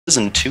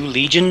and 2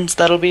 legions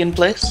that'll be in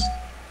place.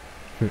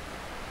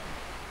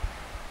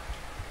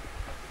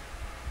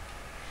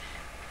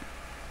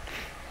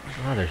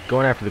 Oh, they're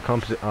going after the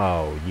composite.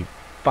 Oh, you.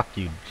 Fuck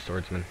you,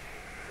 swordsman.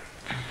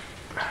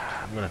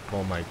 I'm gonna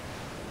pull my.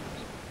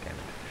 Damn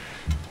it.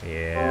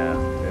 Yeah,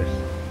 this.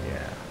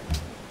 Yeah.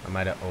 I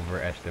might have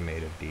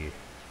overestimated the.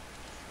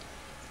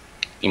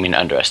 You mean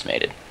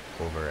underestimated?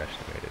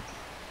 Overestimated.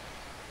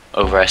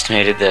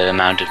 Overestimated the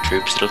amount of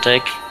troops it'll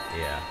take?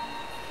 Yeah.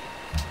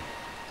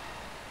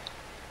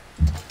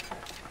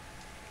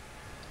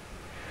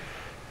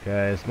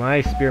 Guys,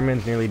 my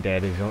spearman's nearly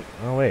dead. He's on.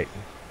 Oh, wait.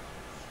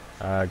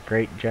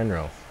 Great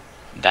general.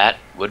 That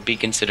would be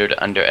considered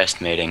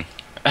underestimating.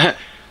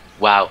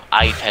 Wow,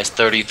 Ive has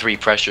 33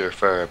 pressure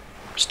for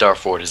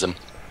Starfortism.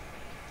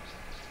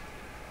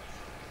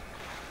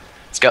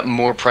 It's got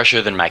more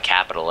pressure than my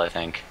capital, I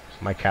think.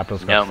 My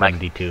capital's got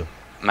 72.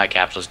 My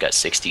capital's got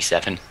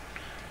 67.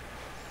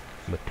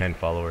 With 10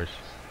 followers.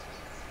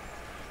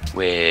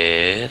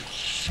 With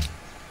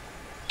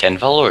 10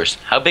 followers.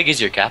 How big is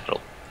your capital?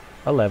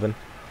 11.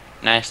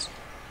 Nice.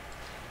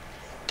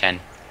 10.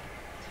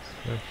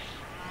 Yeah.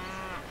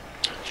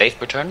 Faith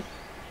per turn?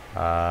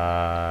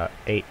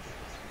 8.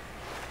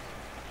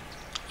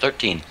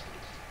 13.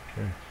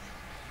 Sure.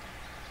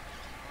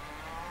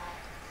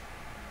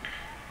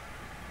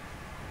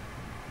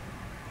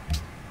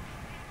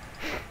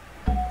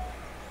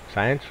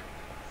 Science?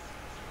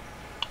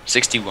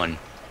 61.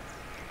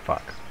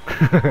 Fuck.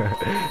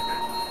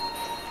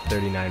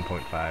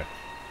 39.5.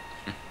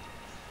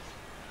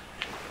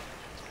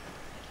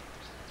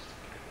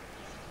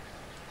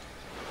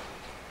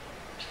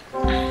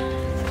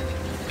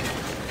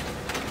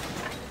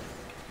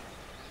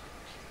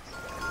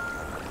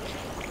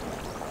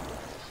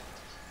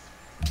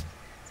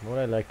 What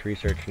I'd like to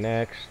research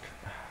next.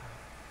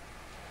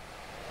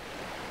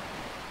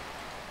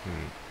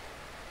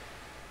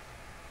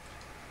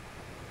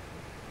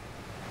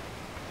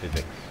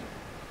 Physics.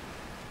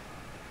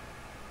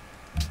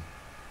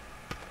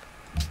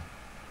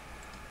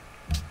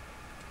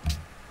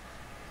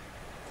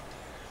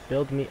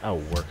 Build me a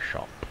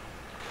workshop.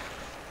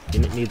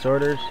 Unit needs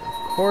orders?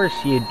 Of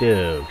course you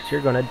do, 'cause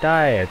you're gonna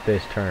die at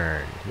this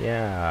turn.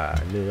 Yeah,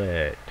 I knew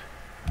it.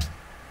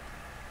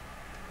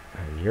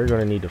 And you're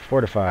gonna need to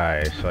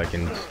fortify so I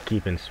can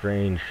keep in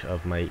range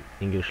of my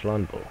English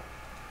longbow.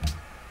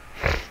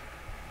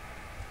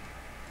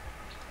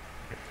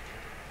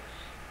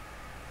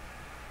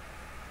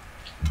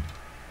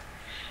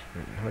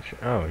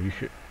 Oh, you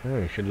should. Oh,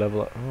 you should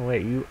level up. Oh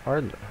wait, you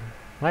are.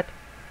 What?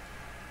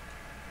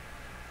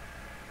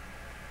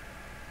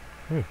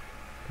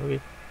 Okay.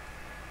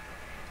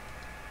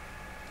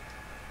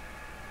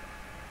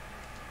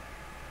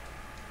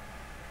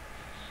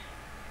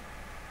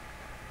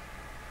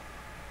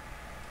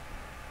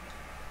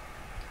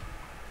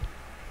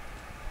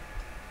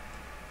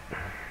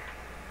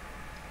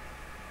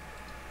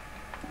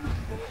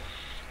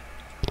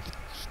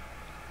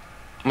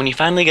 When you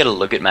finally get a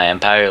look at my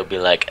empire, you'll be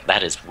like,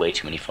 that is way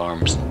too many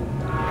farms.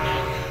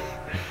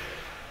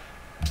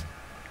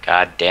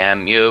 God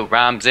damn you,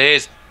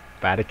 Ramses!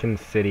 Vatican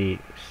City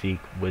seek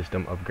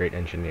wisdom of great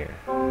engineer.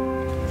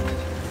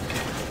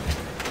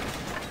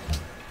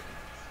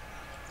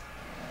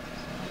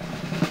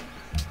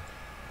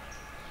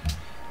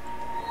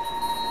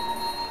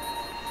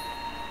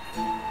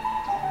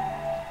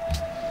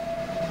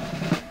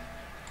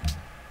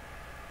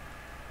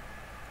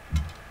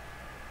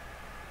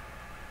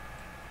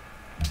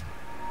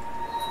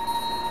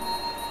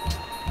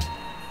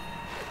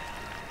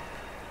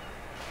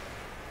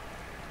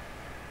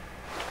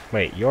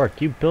 Wait, York,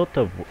 you built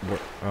a...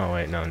 Oh,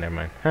 wait, no, never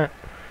mind. Huh.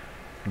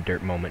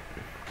 Dirt moment.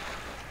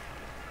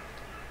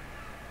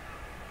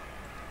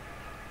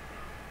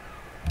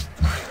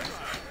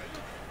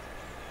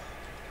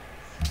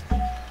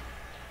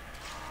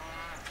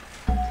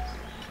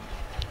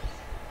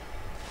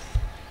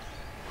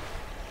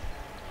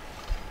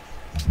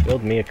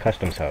 Build me a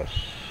customs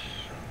house.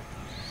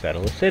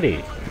 Settle a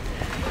city.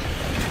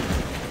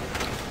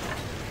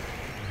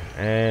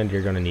 And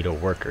you're gonna need a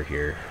worker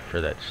here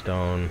for that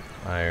stone,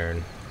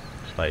 iron,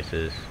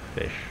 spices,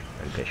 fish,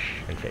 and fish,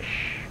 and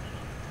fish.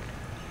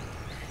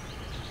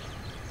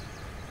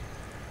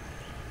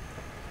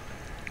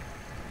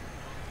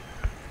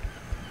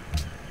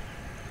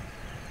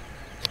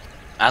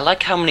 I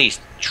like how many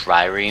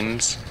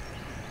triremes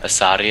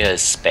Asadia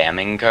is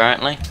spamming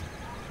currently.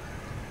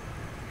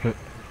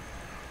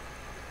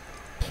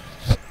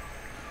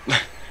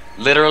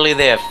 Literally,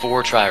 they have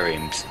 4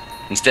 triremes.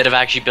 Instead of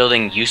actually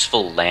building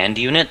useful land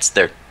units,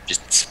 they're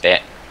just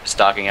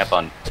stocking up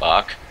on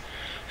fuck.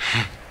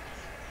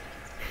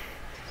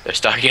 They're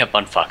stocking up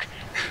on fuck.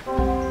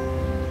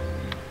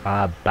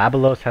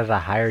 Babylos has a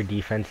higher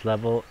defense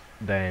level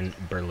than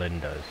Berlin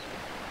does.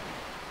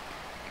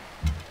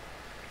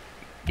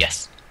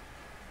 Yes.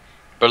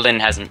 Berlin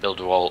hasn't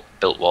built walls,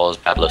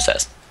 Babylos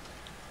has.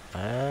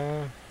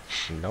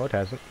 No it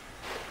hasn't.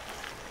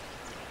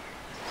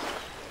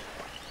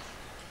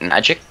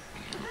 Magic?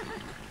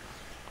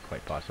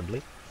 Quite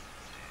possibly.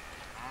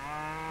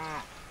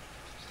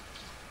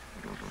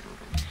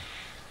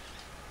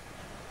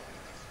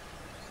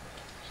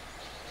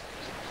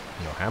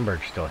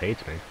 Hamburg still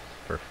hates me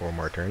for 4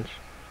 more turns.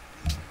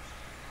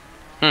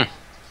 Hmm.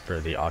 For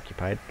the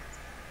occupied.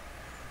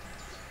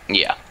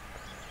 Yeah.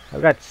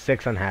 I've got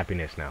 6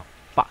 unhappiness now.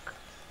 Fuck.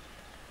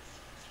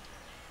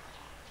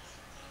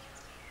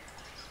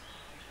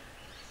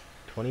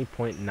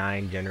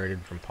 .9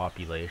 generated from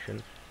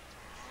population.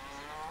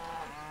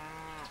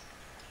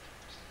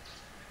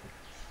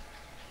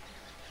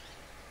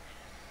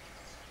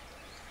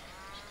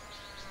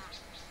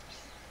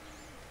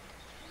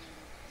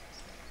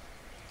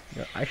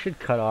 I should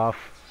cut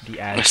off the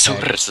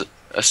Aztec.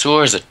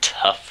 Asur is a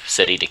tough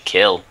city to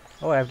kill.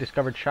 Oh, I've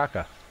discovered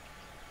Shaka.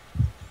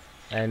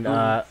 And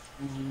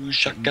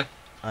Shaka.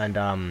 And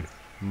Ahmed.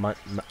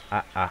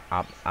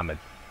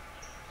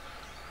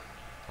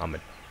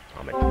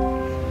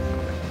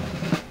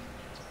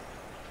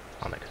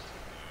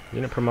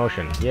 Unit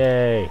promotion.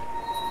 Yay.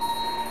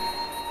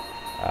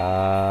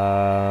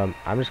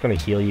 I'm just gonna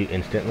heal you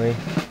instantly.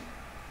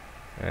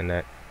 And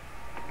then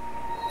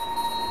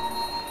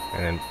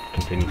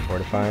continue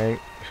fortifying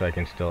so I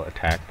can still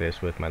attack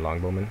this with my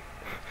longbowman.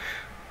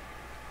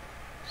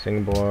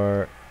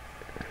 Singapore.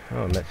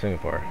 Oh, I met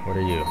Singapore. What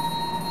are you?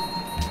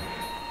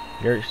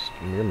 You're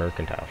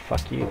mercantile.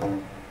 Fuck you.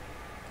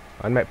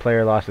 Unmet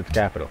player lost its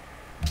capital.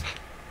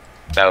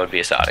 That would be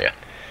Asadia.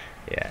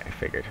 Yeah, I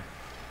figured.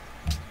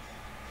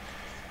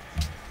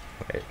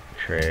 Wait,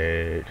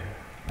 trade,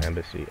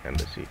 embassy,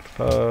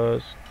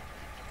 propose.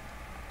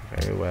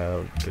 Very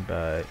well,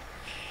 goodbye.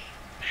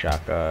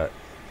 Shaka,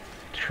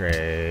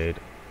 trade,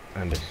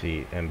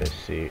 embassy,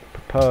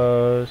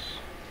 propose.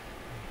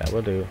 That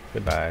will do,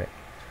 goodbye.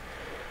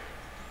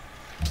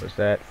 What's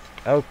that?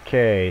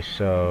 Okay,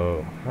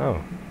 so,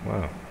 oh,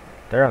 wow.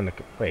 They're on the,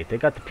 wait, they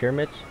got the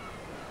pyramids?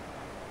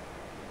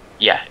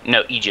 Yeah,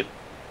 no, Egypt.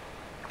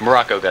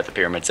 Morocco got the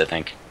pyramids, I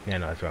think. Yeah,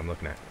 no, that's what I'm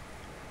looking at.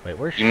 Wait,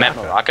 where's You met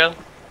Shaka? Morocco?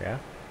 Yeah.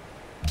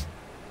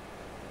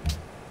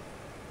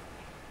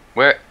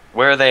 Where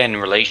are they in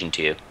relation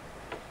to you?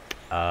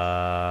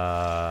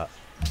 Other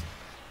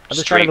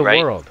Straight side of the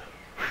right? world.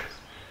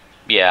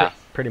 Yeah.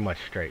 Pretty much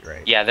straight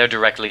right. Yeah, they're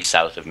directly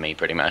south of me,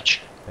 pretty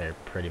much. They're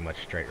pretty much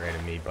straight right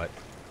of me, but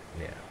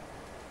yeah.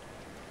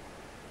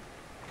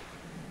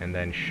 And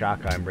then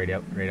Shaka, I'm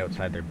right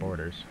outside their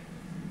borders.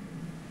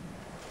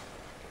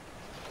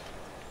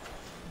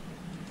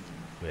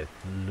 With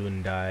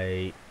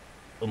Lundai,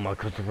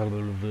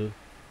 Umakotaralu,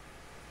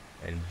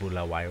 and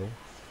Bulawayo.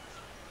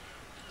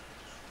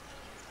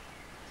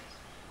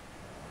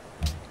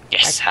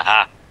 Yes,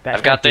 haha.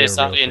 I've got this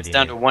audience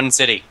down to one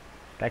city.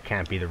 That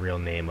can't be the real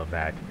name of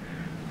that.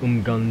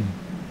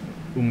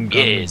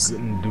 Yes.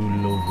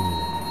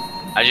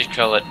 Umgandulovu. I just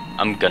call it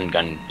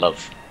Gun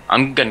Love.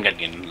 Gun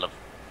Love.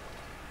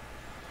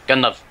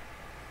 Gun Love.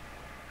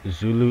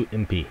 Zulu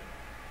Impi.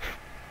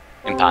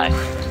 Empire.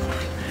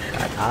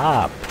 Shut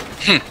up.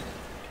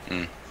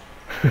 Hmm.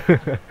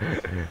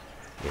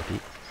 Yippee.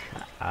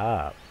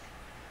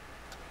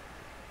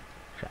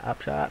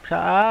 Shut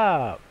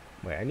up.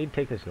 Wait, I need to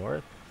take this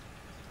north?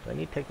 Do I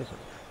need to take this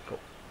north? Go.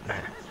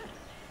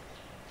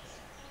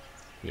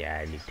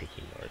 Yeah, I need to take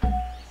you north.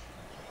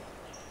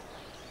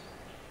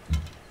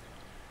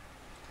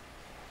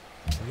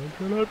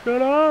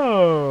 Shut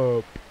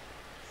up!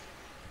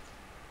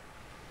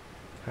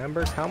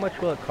 Hamburg, how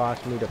much will it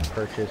cost me to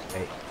purchase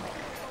a...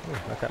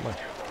 Oh, not that much.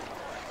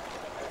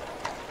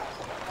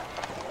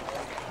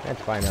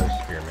 That's fine, I was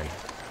spearman.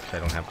 Because I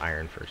don't have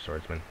iron for a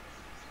swordsman.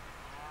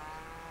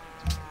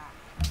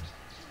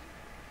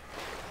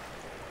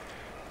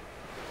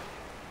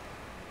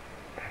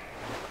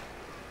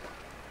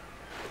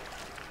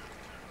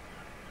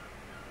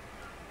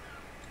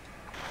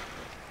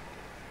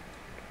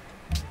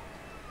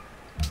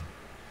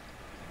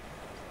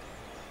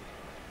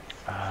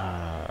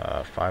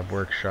 Five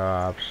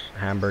workshops,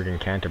 Hamburg and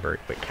Canterbury.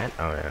 Wait,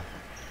 oh yeah.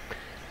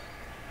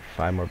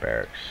 5 more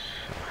barracks.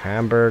 So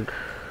Hamburg,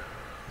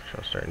 which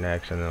I'll start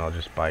next, and then I'll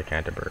just buy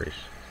Canterbury's.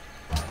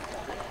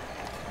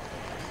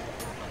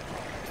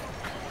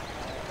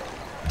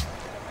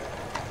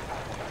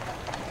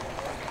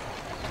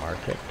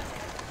 Market.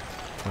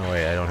 Oh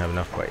wait, I don't have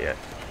enough quite yet.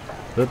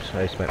 Oops,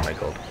 I spent my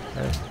gold.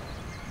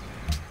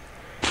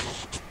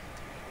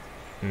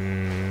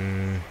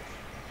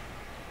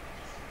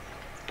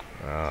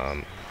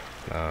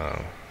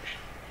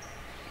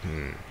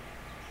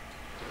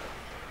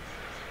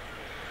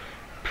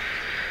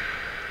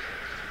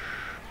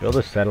 Build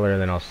a settler,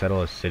 and then I'll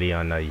settle a city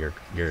on your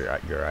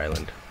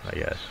island, I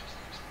guess.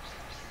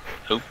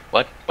 Who?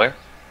 What? Where?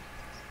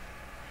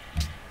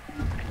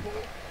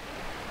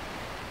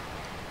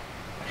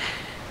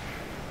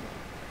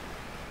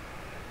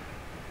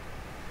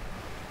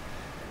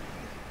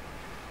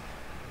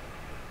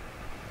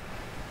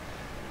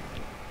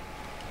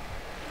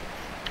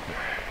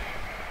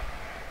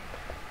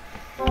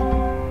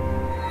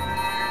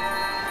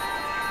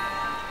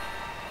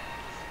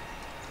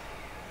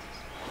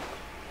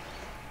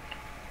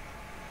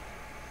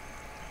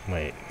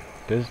 Wait,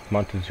 does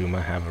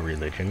Montezuma have a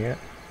religion yet?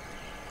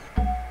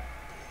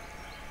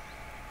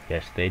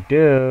 Yes, they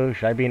do.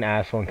 Should I be an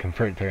asshole and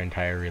convert their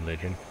entire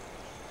religion?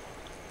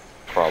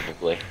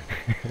 Probably.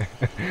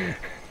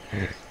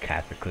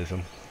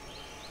 Catholicism.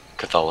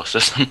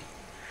 Catholicism.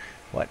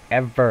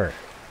 Whatever.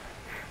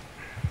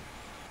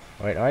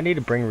 Wait, I need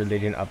to bring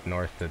religion up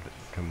north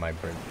to my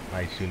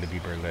soon-to-be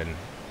Berlin.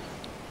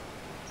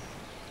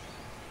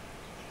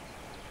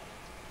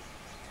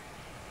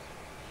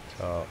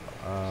 So,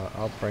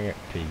 I'll bring it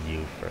to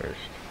you first.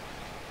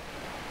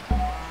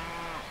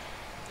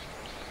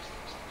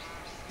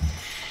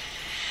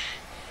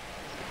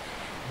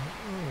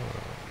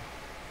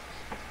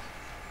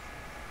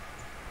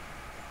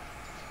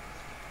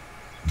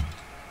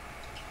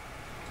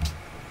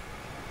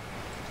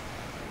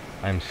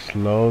 I'm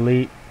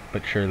slowly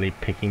but surely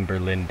picking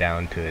Berlin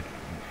down to its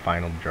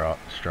final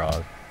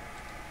straws.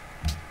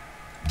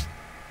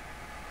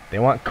 They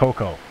want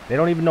cocoa. They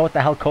don't even know what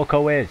the hell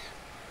cocoa is.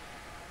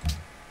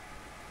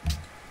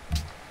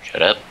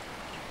 Shut up.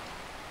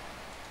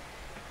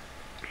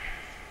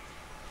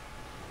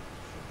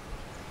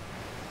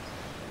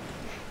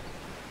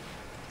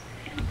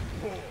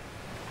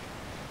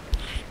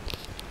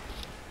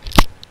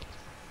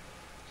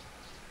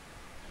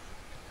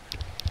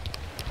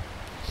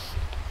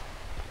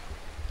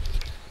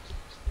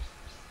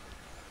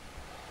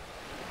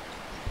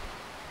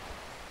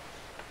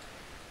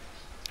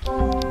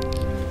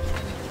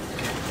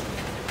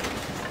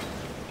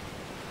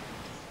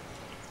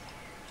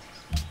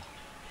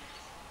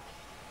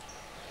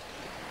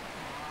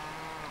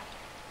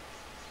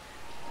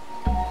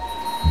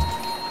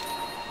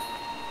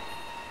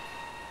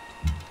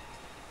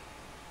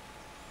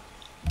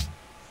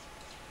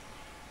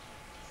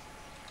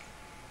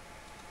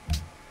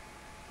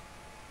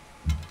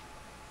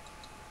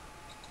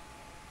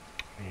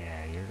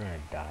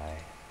 Die.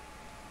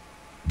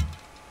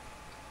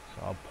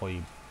 So I'll pull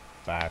you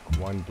back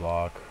one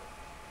block.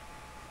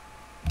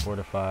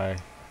 Fortify.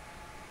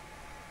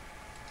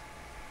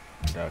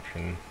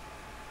 Production.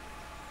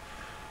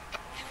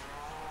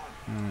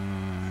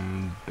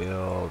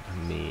 Build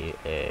me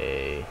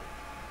a...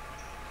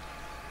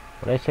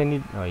 What did I say I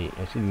need? Oh, I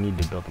said you need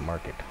to build a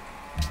market.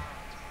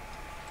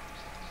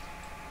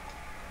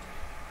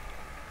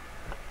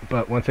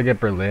 But once I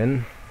get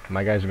Berlin,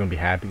 my guys are gonna be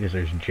happy because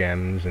there's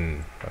gems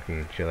and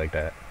fucking shit like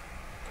that.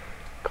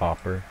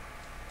 Copper.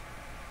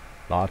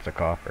 Lots of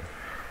copper.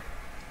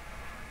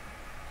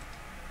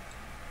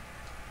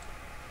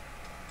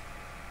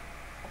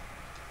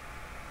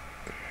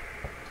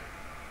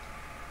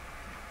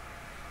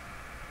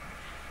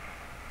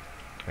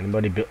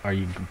 Anybody are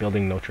you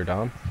building Notre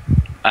Dame?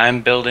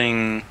 I'm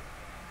building...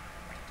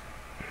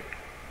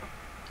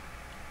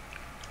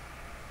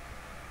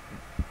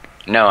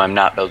 No, I'm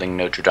not building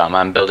Notre Dame.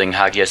 I'm building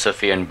Hagia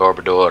Sophia and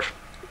Barbador.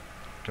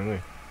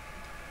 Okay.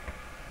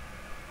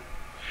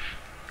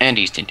 And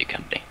East India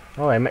Company.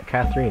 Oh, I met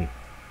Catherine.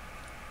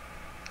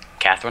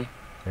 Catherine?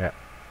 Yeah.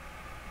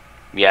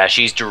 Yeah,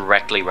 she's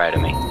directly right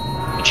of me.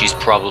 And she's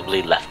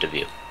probably left of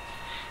you.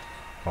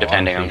 Well,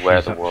 depending on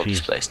where the world is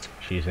placed.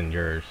 She's in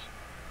yours.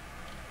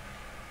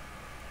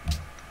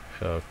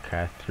 So,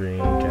 Catherine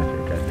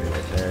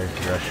right there.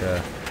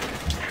 Russia.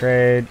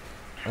 Trade.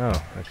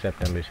 Oh,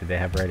 accept embassy. They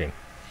have writing.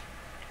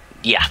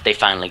 Yeah, they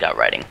finally got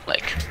writing,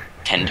 like,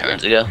 10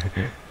 turns ago.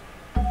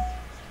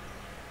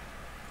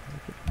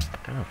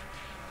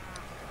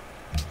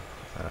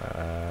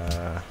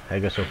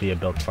 Hagia Sophia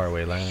built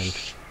faraway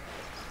land.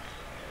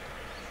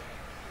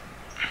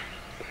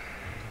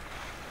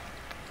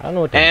 I don't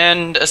know what.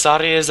 And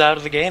Asaria is out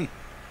of the game.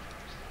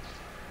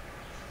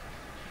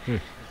 Oh,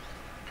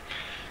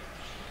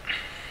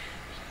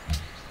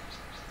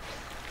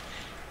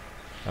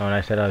 and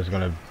I said I was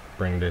gonna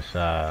bring this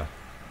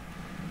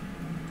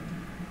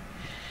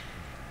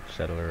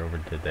settler over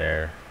to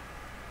there.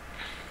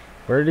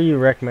 Where do you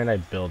recommend I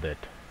build it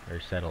or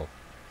settle?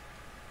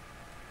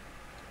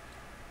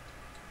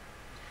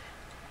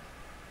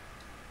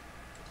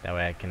 That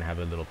way I can have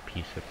a little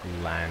piece of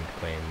land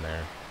claim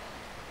there.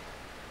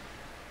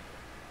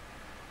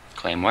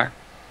 Claim where?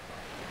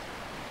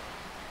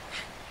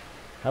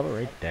 How about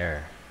right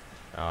there?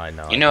 Oh, I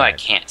know. You know I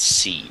can't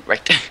see.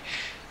 Right there.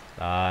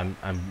 I'm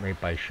right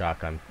by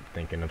Shock. I'm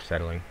thinking of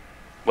settling.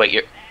 Wait,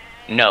 you're...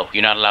 No,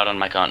 you're not allowed on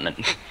my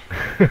continent.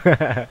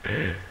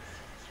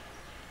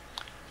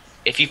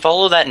 If you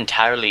follow that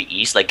entirely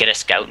east, like get a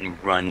scout and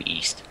run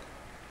east.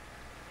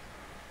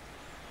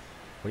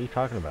 What are you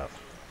talking about?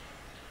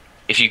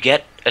 If you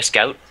get a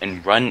scout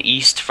and run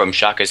east from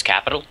Shaka's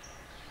capital,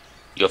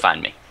 you'll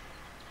find me.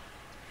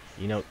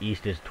 You know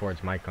east is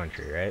towards my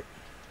country, right?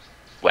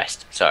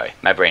 West. Sorry,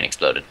 my brain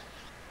exploded.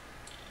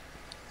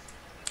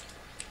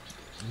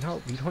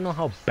 No, you don't know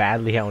how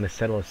badly I want to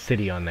settle a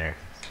city on there.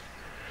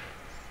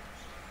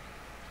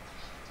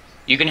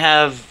 You can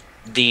have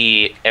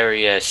the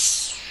area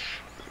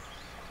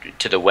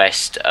to the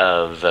west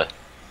of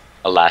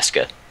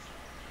Alaska.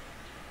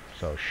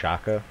 So,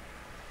 Shaka?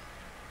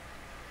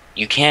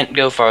 You can't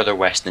go farther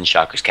west than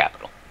Shaka's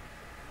capital.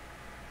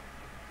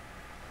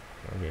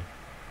 Okay.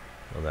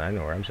 Well, then I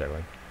know where I'm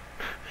settling.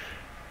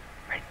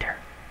 Right there.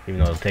 Even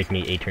though it'll take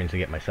me 8 turns to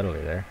get my settler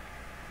there.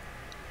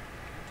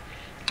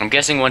 I'm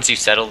guessing once you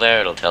settle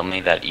there, it'll tell me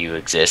that you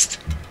exist.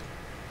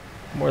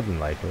 More than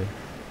likely.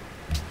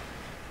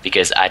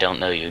 Because I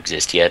don't know you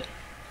exist yet,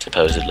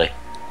 supposedly.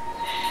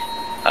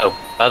 Oh,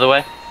 by the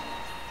way,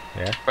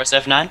 Yeah? press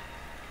F9.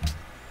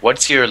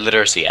 What's your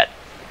literacy at?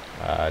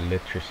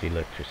 Literacy.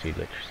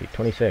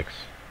 26.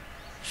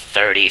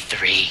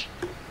 33.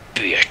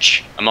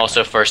 Bitch. I'm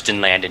also first in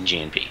land and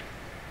GNP.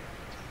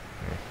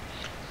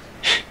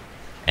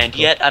 And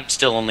yet, I'm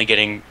still only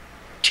getting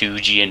 2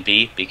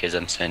 GNP because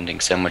I'm spending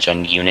so much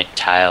on unit,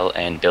 tile,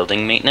 and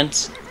building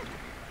maintenance.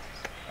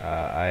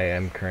 I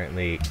am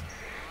currently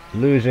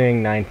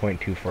losing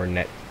 9.24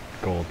 net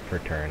gold per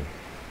turn.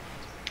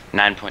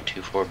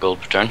 9.24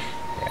 gold per turn.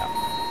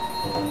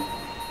 Yeah.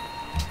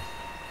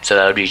 So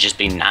that would just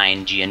be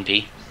 9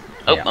 GNP.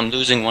 Oh, Yeah. I'm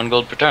losing 1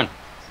 gold per turn.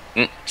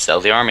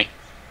 Sell the army.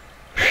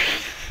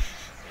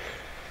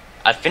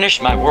 I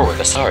finished my war with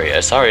Asaria.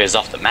 Asaria is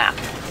off the map.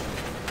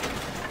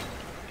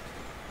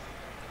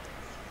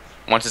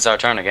 Once it's our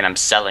turn again, I'm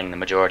selling the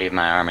majority of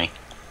my army.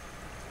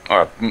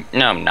 Or,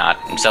 no, I'm not.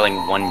 I'm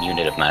selling 1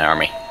 unit of my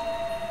army.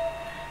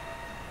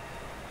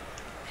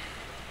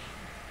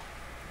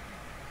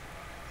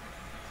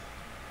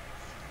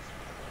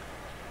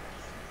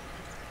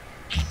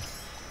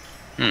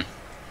 And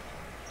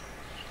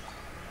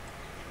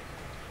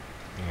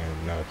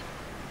no,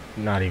 it's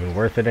not even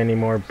worth it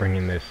anymore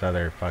bringing this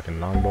other fucking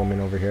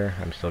longbowman over here.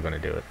 I'm still gonna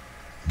do it.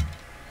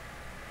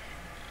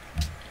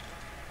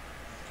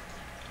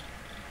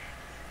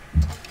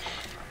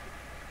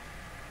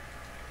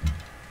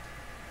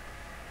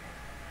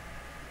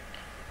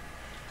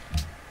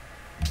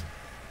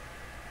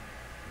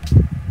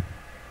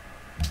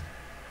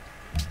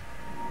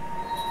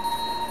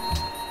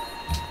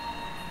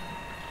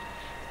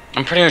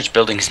 I'm pretty much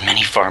building as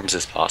many farms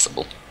as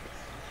possible.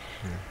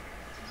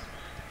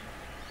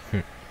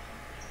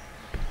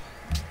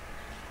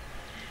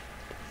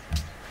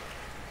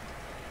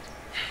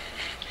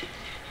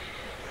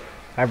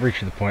 I've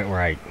reached the point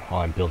where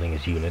all I'm building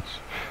is units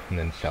and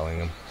then selling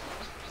them.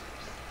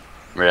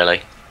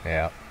 Really?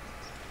 Yeah.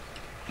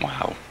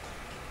 Wow.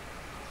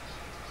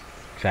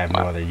 Because I have no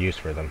other use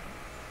for them.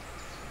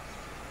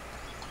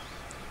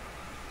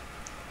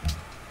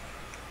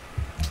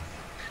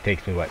 It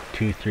takes me, what,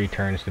 2-3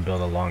 turns to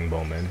build a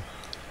longbowman.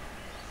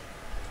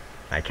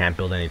 I can't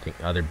build anything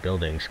other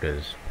buildings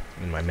because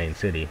in my main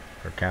city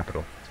or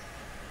capital.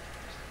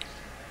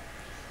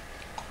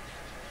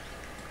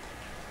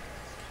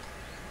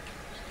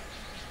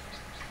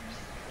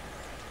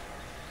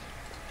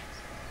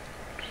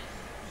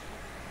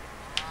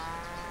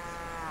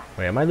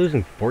 Wait, am I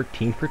losing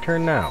 14 per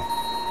turn now?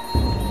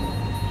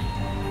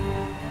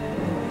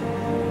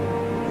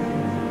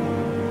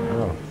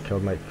 Oh,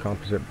 killed my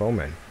composite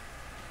bowman.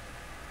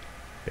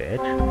 Bitch.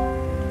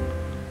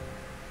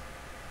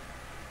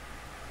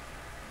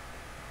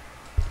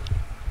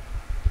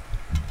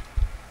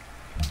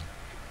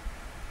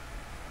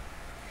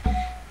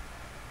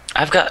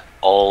 I've got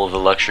all of the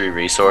luxury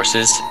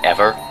resources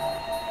ever.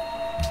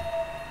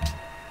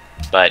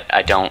 But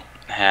I don't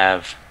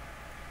have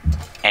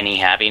any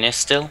happiness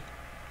still.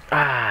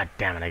 Ah,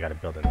 damn it, I gotta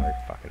build another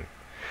fucking...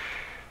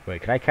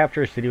 Wait, can I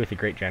capture a city with a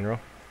great general?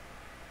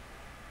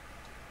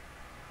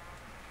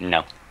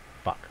 No.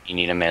 Fuck. You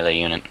need a melee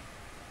unit.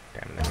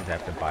 Damn it, that means I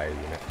have to buy a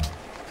unit.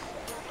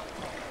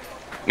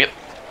 Yep.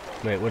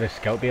 Wait, would a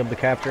scout be able to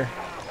capture?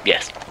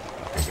 Yes.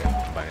 Okay, good.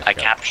 I'm buying a I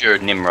scout.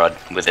 captured Nimrod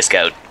with a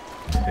scout.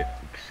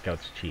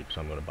 Scout's cheap,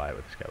 so I'm gonna buy it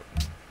with a scout.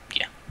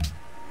 Yeah.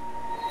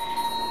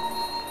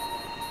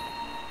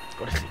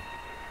 Go to sleep.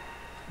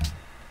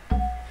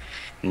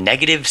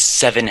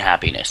 -7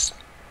 happiness.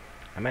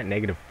 I'm at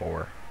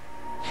 -4.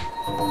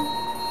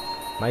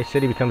 My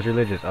city becomes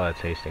religious. Oh,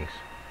 that's Hastings.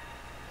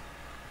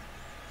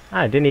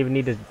 I didn't even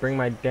need to bring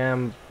my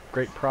damn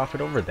great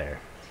prophet over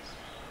there.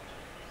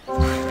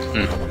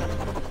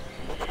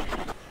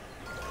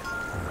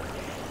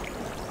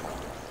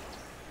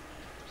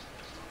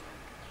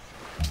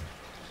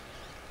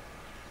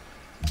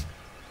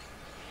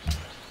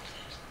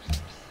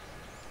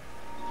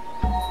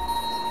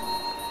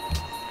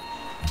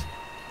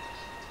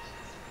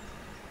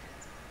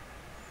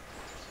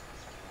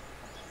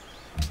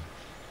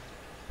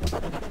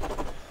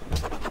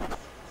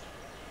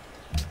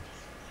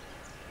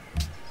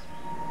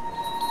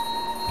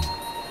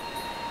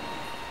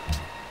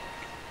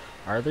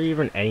 Are there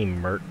even any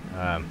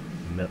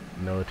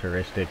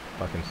militaristic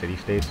fucking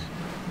city-states?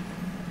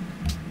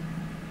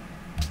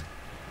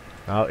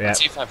 Oh, yeah. Let's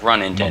see if I've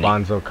run into any.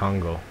 Mobanzo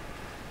Congo.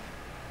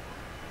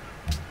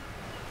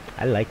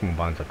 I like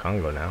Mobanzo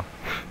Congo now.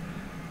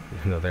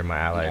 Even though they're my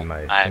ally in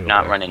my I have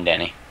not player. run into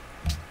any.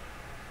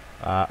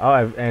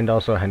 And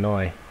also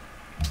Hanoi.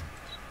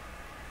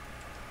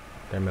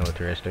 They're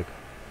militaristic.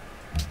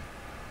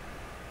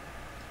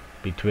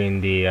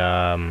 Between the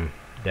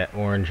that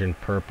orange and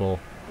purple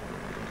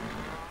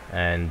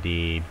and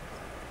the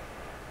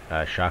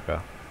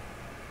Shaka.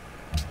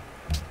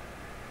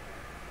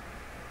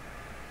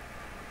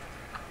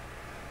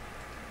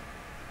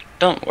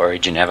 Don't worry,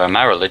 Geneva.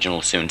 My religion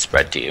will soon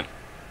spread to you.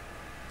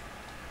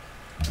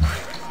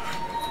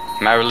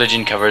 My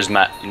religion covers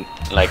my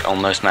like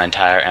almost my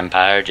entire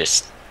empire,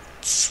 just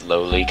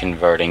slowly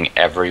converting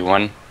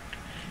everyone.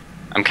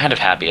 I'm kind of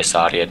happy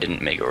Asadia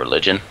didn't make a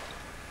religion.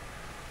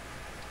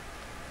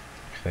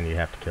 Then you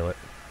have to kill it.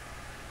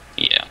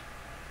 Yeah.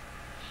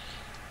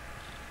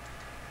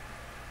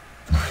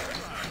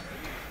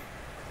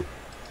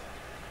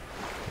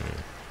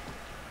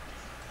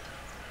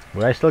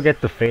 Would I still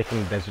get the faith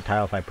in the desert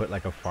tile if I put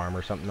like a farm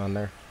or something on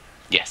there?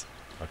 Yes.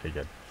 Okay,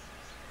 good.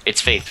 It's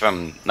faith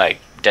from like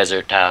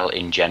desert tile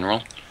in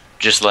general,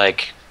 just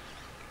like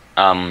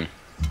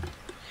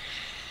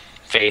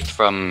faith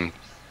from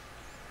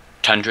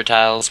tundra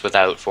tiles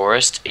without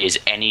forest is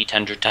any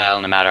tundra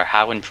tile, no matter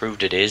how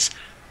improved it is,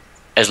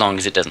 as long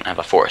as it doesn't have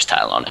a forest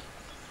tile on it,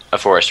 a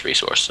forest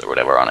resource or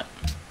whatever on it.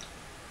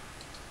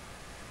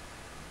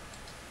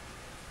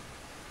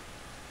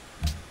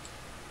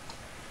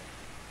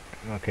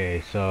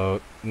 Okay,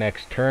 so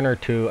next turn or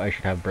two, I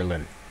should have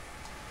Berlin.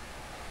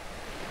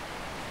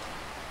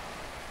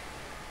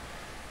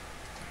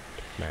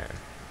 Man.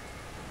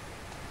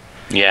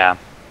 Yeah.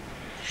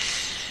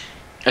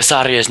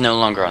 Asadia is no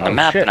longer on the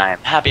map, shit. and I am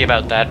happy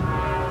about that.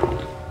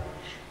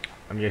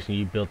 I'm guessing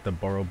you built the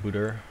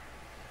Borobudur.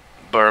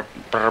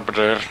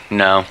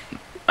 No,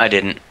 I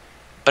didn't.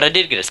 But I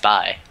did get a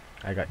spy.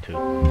 I got 2.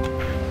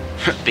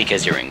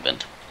 Because you're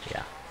England.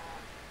 Yeah.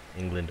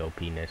 England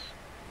OP-ness.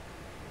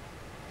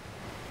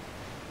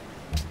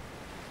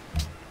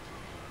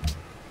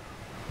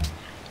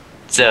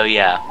 So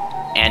yeah,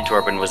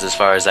 Antwerpen was as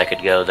far as I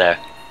could go there.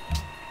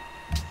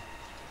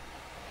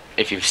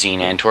 If you've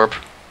seen Antwerp.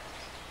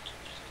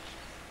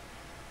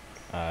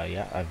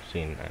 Yeah, I've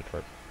seen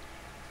Antwerp.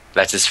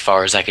 That's as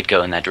far as I could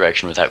go in that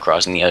direction without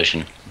crossing the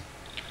ocean.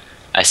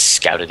 I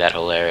scouted that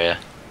whole area.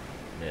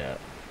 Yeah.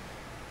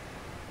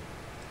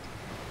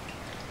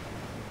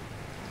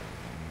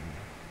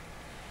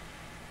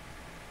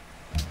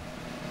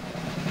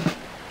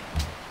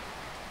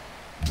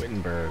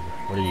 Wittenberg.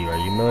 What are you? Are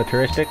you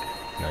militaristic?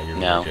 No, you're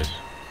No. religious.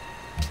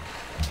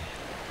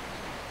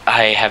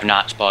 I have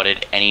not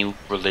spotted any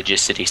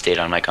religious city-state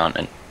on my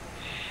continent.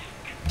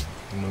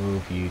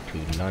 Move you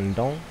to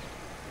London.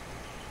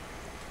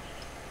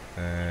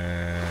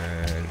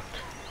 And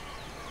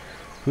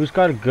who's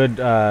got a good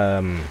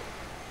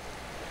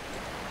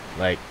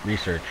like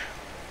research?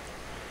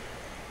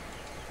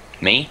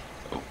 Me?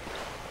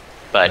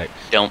 But Like-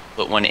 don't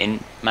put one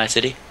in my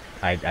city?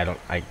 I don't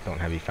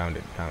have you found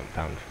it. Found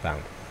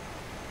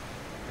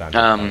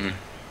it.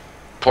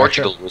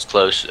 Portugal was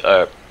close.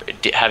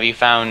 Have you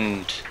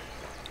found...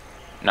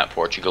 Not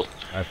Portugal.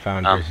 I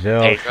found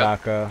Brazil, Pedro?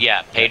 Shaka.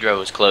 Yeah, Pedro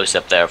was close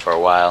up there for a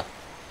while.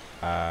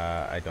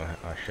 I don't have...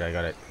 Oh shit, I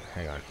got it.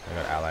 Hang on. I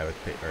got ally with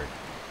or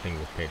thing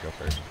with Pedro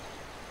first.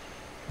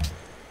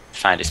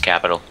 Find his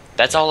capital.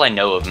 That's all I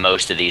know of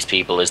most of these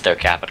people is their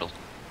capital.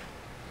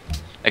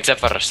 Except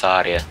for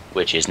Rosaria,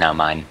 which is now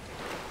mine.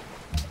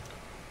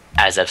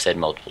 As I've said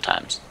multiple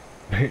times.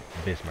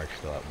 Bismarck's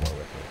still at war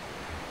with me.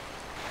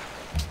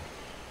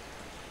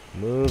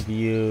 Move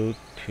you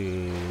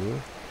to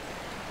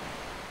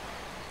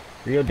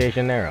Rio de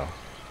Janeiro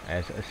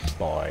as a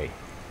spy.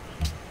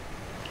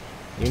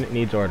 Unit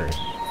needs orders.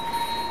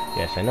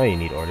 Yes, I know you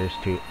need orders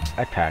to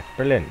attack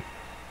Berlin.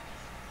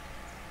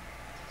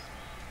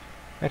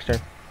 Next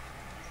turn.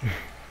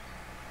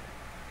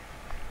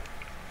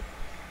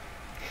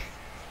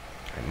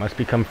 I must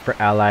become for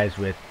allies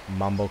with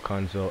Mambo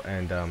Konzo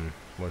and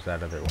what was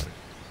that other one?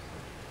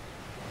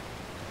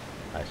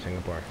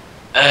 Singapore.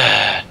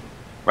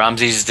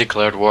 Ramses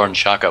declared war on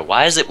Shaka.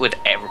 Why is it with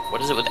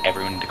what is it with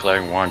everyone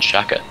declaring war on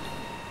Shaka?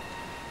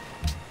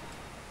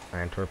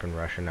 Antwerp and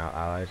Russia now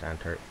allies.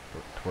 Antwerp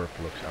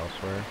looks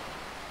elsewhere.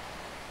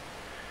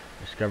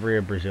 Discovery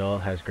of Brazil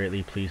has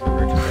greatly pleased the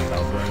merchants in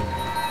Melbourne.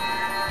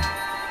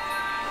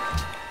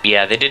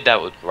 Yeah, they did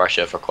that with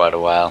Russia for quite a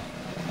while.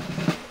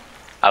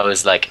 I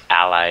was like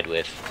allied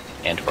with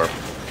Antwerp.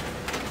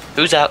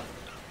 Who's out?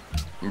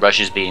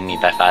 Russia's beating me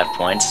by 5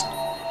 points.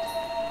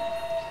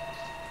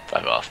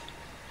 Fuck off.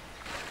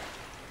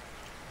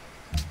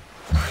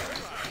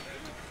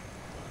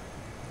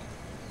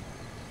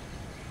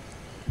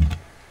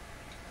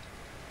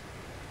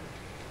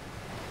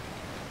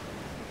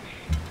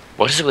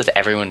 What is it with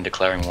everyone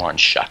declaring war on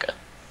Shaka?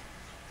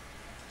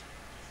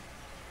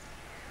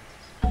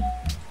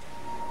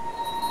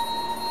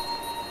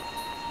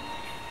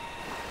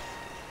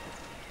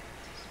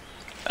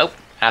 Oh,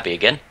 happy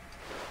again.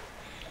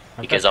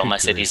 Because all my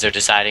cities are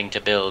deciding to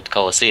build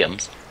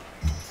coliseums.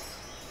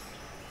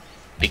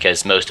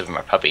 Because most of them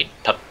are puppeted.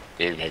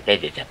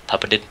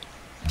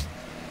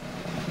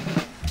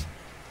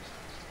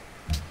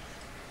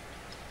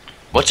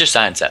 What's your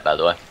science at, by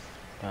the way?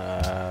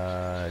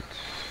 It's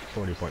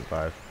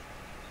 40.5.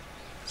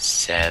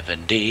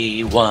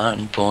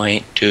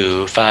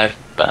 71.25.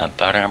 Bum,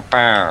 ba-dum,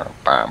 bum,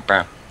 bum,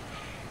 bum.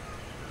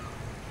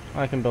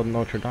 I can build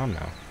Notre Dame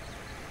now.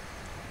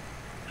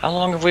 How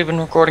long have we been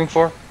recording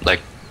for? Like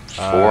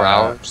 4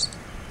 hours?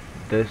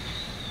 This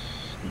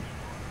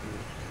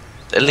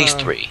At least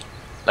 3.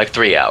 Like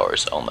 3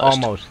 hours almost.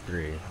 almost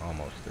 3.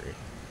 Almost 3.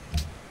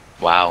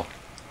 Wow.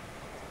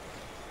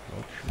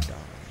 Notre Dame.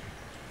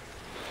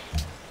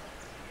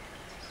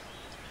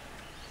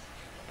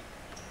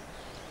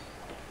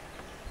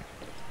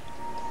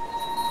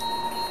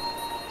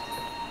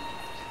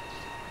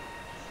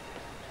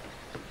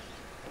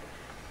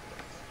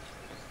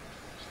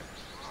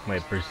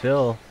 Wait,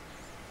 Brazil.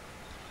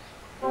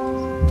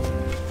 Okay.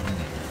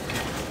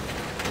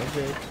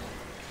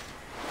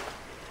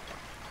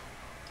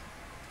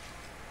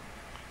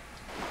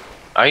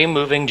 Are you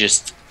moving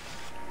just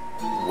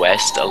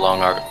west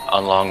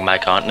along my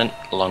continent,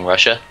 along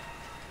Russia?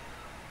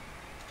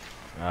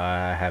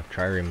 I have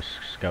triremes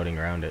scouting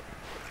around it.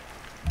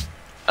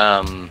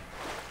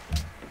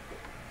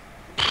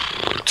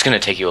 It's gonna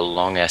take you a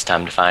long ass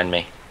time to find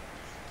me.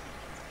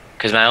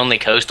 Cause my only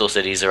coastal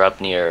cities are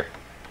up near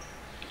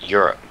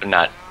Europe,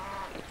 not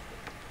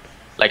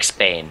like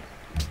Spain,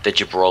 the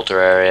Gibraltar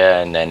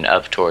area, and then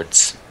up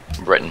towards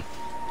Britain.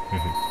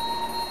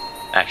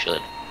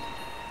 Actually,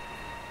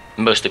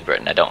 mostly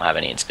Britain. I don't have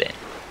any in Spain,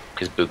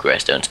 because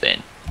Bucharest owns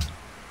Spain.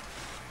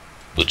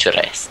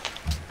 Bucharest.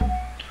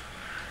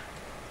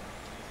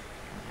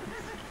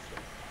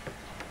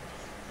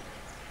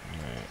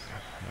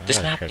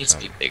 This map needs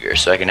to be bigger,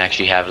 so I can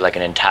actually have like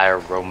an entire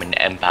Roman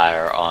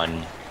Empire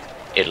on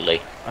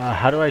Italy.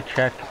 How do I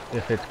check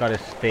if it's got a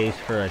space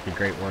for like a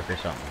great work or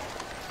something?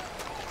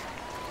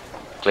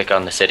 Click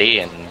on the city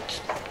and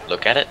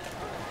look at it.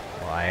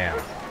 Well, I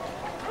am.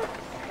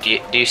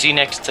 Do you see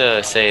next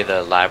to, say,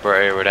 the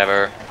library or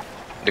whatever,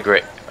 the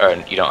great, or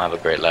you don't have a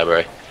great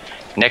library,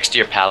 next to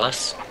your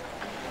palace?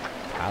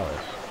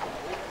 Palace?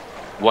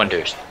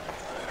 Wonders.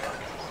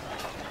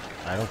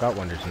 I don't got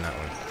wonders in that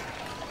one.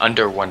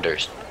 Under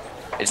wonders.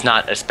 It's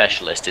not a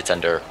specialist, it's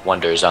under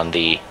wonders on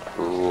the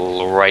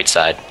right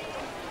side.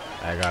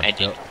 I got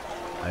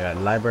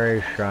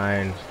library,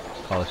 shrine,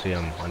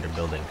 Colosseum under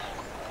buildings.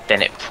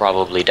 Then it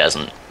probably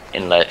doesn't,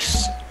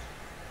 unless...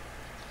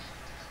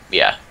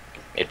 Yeah,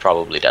 it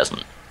probably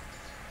doesn't.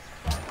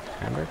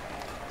 Hamburg?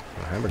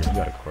 Oh, Hamburg's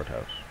got a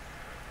courthouse.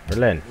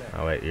 Berlin.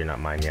 Oh wait, you're not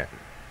mine yet.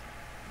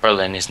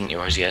 Berlin isn't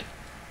yours yet.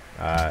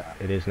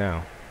 It is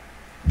now.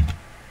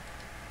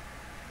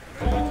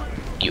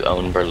 You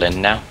own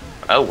Berlin now?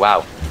 Oh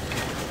wow.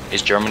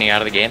 Is Germany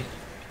out of the game?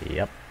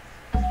 Yep.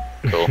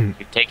 Cool.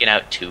 You've taken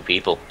out 2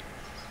 people.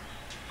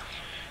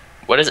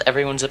 What is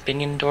everyone's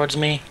opinion towards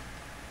me?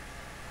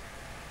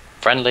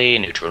 Friendly,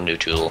 neutral,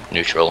 neutral,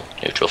 neutral,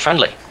 neutral,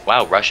 friendly.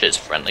 Wow, Russia is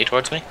friendly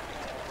towards me?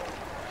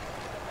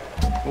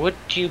 Would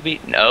you be...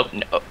 No,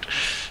 no.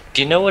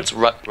 Do you know what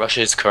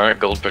Russia's current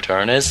gold per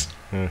turn is?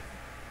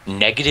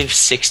 Negative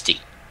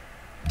 60.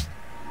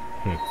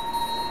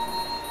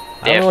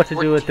 I don't know what to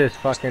do with this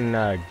fucking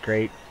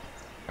great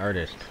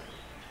artist.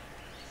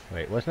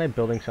 Wait, wasn't I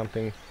building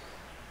something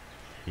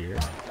here?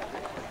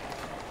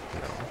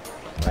 No.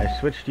 I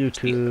switched you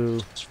to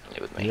New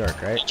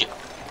York, right? Egypt.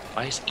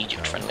 Why is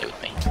Egypt friendly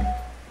with me?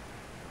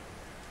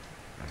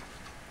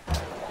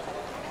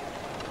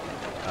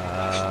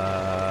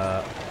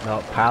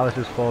 No, palace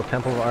is full.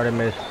 Temple of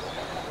Artemis.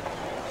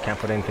 Can't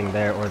put anything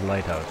there, or the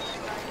lighthouse.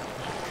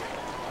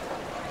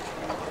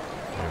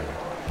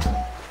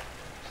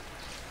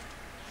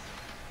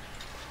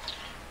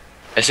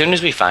 As soon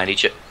as we find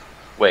each other...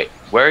 Wait,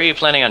 where are you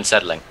planning on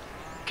settling?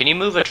 Can you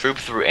move a troop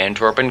through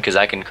Antwerpen? Because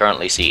I can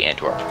currently see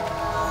Antwerp.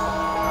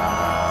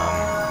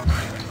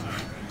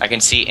 I can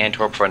see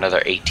Antwerp for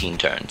another 18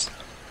 turns.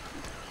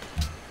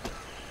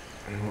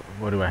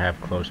 What do I have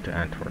close to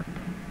Antwerp?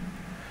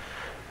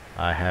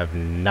 I have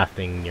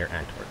nothing near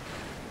Antwerp.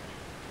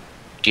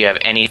 Do you have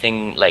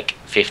anything like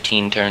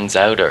 15 turns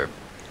out or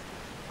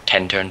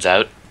 10 turns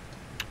out?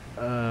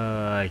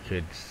 I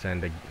could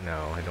send a...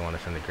 No, I don't want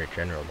to send a Great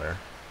General there.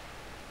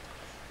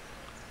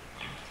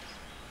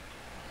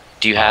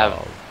 Do you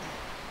have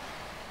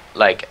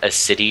like a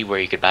city where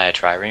you could buy a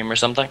trireme or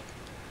something?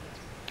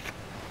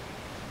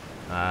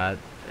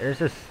 There's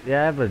this...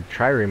 Yeah, I have a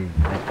trireme.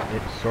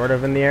 It's sort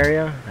of in the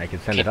area. I could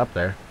send it up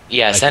there.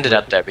 Yeah, send it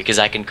up there because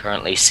I can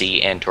currently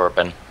see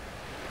Antwerpen.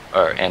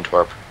 Or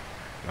Antwerp.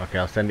 Okay,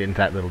 I'll send it into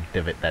that little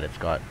divot that it's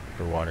got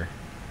for water.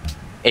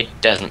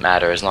 It doesn't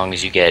matter as long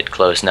as you get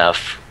close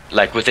enough.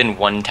 Like within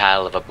 1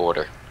 tile of a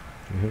border.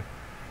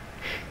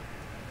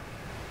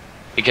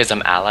 Because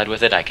I'm allied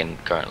with it, I can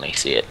currently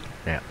see it.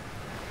 Yeah.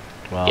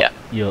 Well, yeah.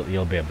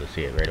 You'll be able to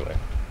see it right away.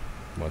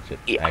 Once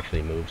it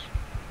actually moves.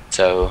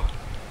 So...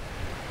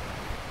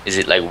 Is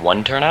it like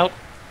 1 turn out?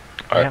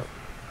 Or, yeah.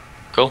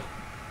 Cool.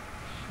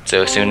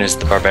 So as soon as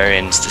the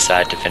barbarians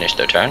decide to finish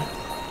their turn...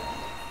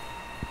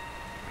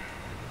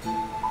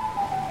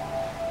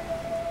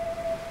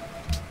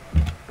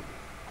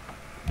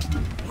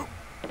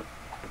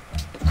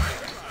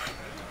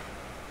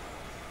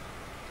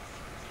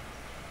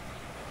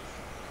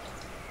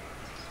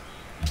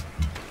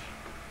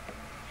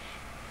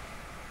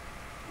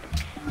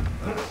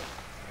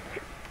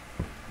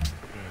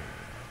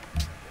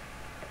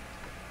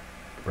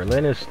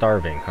 Berlin is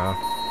starving, huh?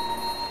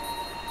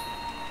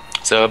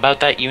 So about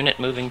that unit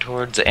moving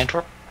towards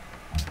Antwerp?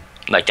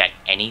 Like that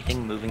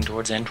anything moving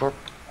towards Antwerp?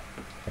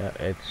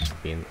 Yeah,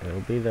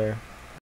 it'll be there.